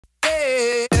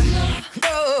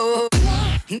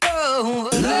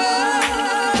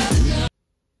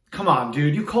Come on,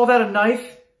 dude, you call that a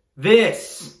knife?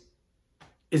 This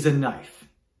is a knife.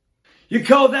 You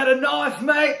call that a knife,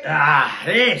 mate? Ah,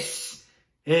 this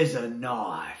is a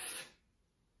knife.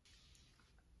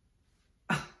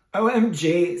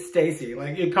 OMG, Stacy,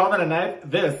 like, you call that a knife?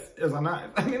 This is a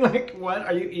knife. I mean, like, what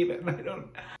are you even? I don't...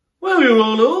 Well, you're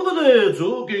all over there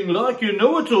talking like you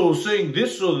know it all, saying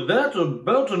this or that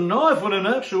about a knife, when in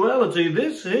actuality,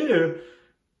 this here,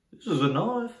 this is a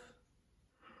knife.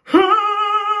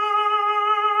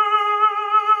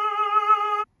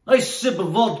 I sip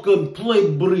vodka and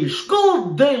play bridge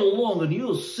all day long, and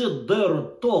you sit there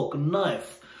and talk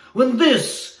knife, when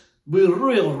this be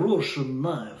real Russian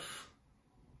knife.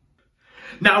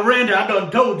 Now, Randy, I done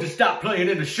told you stop playing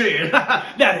in the shed.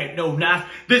 That ain't no knife.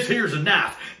 This here's a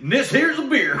knife, and this here's a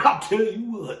beer. I'll tell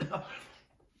you what.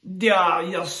 Yeah,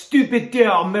 you stupid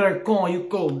American, you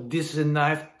call this a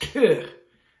knife?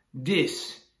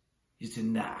 This is a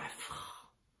knife.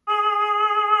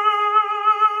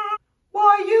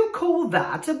 Why, you call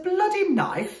that a bloody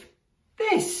knife?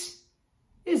 This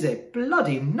is a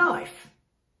bloody knife.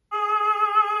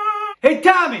 Hey,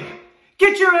 Tommy,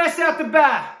 get your ass out the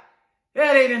back.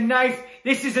 That ain't a knife.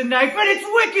 This is a knife, and it's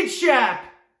wicked sharp.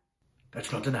 That's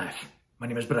not a knife. My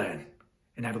name is Brian,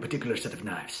 and I have a particular set of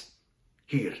knives.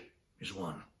 Here is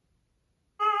one.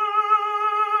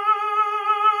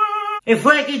 Hey,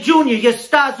 Frankie Jr., you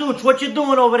Stazooch, what you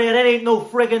doing over there? That ain't no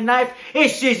friggin' knife.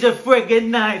 This is a friggin'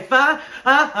 knife, huh?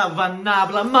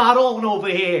 Vanabla Maron over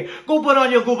here. Go put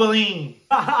on your goobaline.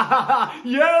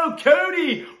 Yo,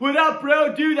 Cody! What up,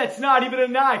 bro? Dude, that's not even a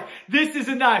knife. This is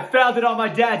a knife. Found it on my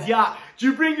dad's yacht. Did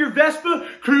you bring your Vespa?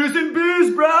 Cruising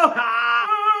booze, bro?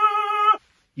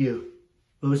 You.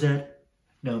 What was that?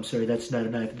 No, I'm sorry. That's not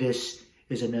a knife. This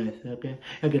is a knife, okay?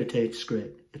 I gotta tell you, it's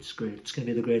great. It's great. It's gonna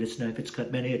be the greatest knife. It's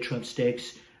cut many a Trump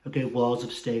steaks, okay? Walls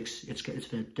of steaks. It's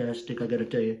fantastic. I gotta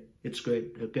tell you, it's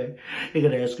great, okay? You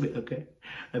gotta ask me, okay?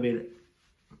 I mean...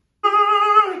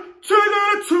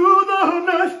 To the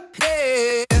knife.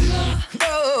 Hey.